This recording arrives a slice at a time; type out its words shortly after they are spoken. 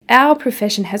Our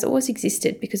profession has always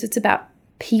existed because it's about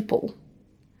people,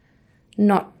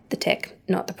 not the tech,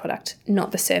 not the product,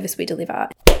 not the service we deliver.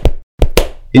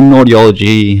 In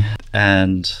audiology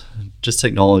and just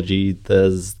technology,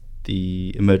 there's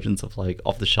the emergence of like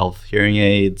off-the-shelf hearing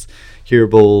aids,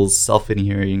 hearables, self-fitting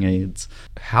hearing aids.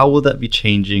 How will that be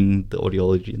changing the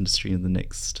audiology industry in the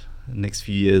next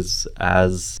few years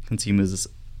as consumers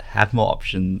have more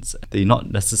options? They not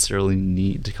necessarily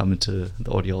need to come into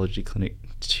the audiology clinic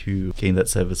to gain that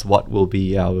service. What will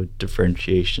be our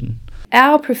differentiation?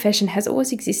 Our profession has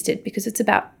always existed because it's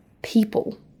about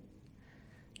people,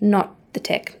 not the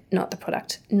tech, not the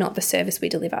product, not the service we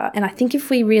deliver. And I think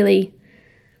if we really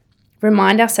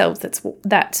remind ourselves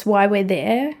that's why we're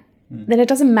there, then it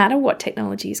doesn't matter what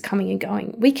technology is coming and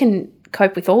going. We can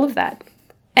cope with all of that.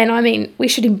 And I mean, we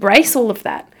should embrace all of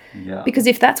that. Yeah. Because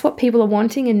if that's what people are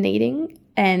wanting and needing,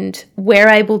 and we're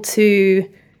able to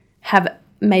have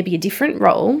maybe a different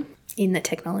role in the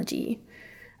technology,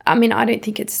 I mean, I don't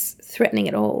think it's threatening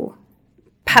at all.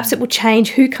 Perhaps it will change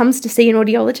who comes to see an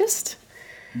audiologist,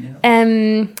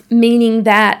 meaning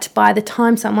that by the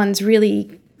time someone's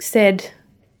really said,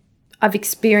 I've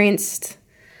experienced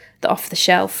the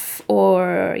off-the-shelf,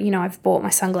 or, you know, I've bought my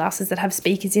sunglasses that have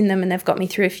speakers in them and they've got me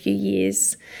through a few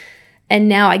years, and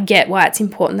now I get why it's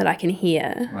important that I can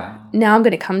hear. Wow. Now I'm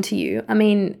going to come to you. I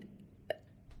mean,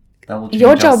 that will change your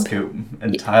our job scope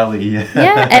entirely.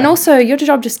 Yeah, and also your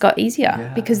job just got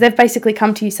easier because they've basically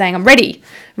come to you saying, I'm ready,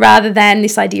 rather than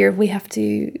this idea of we have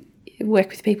to work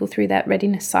with people through that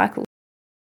readiness cycle.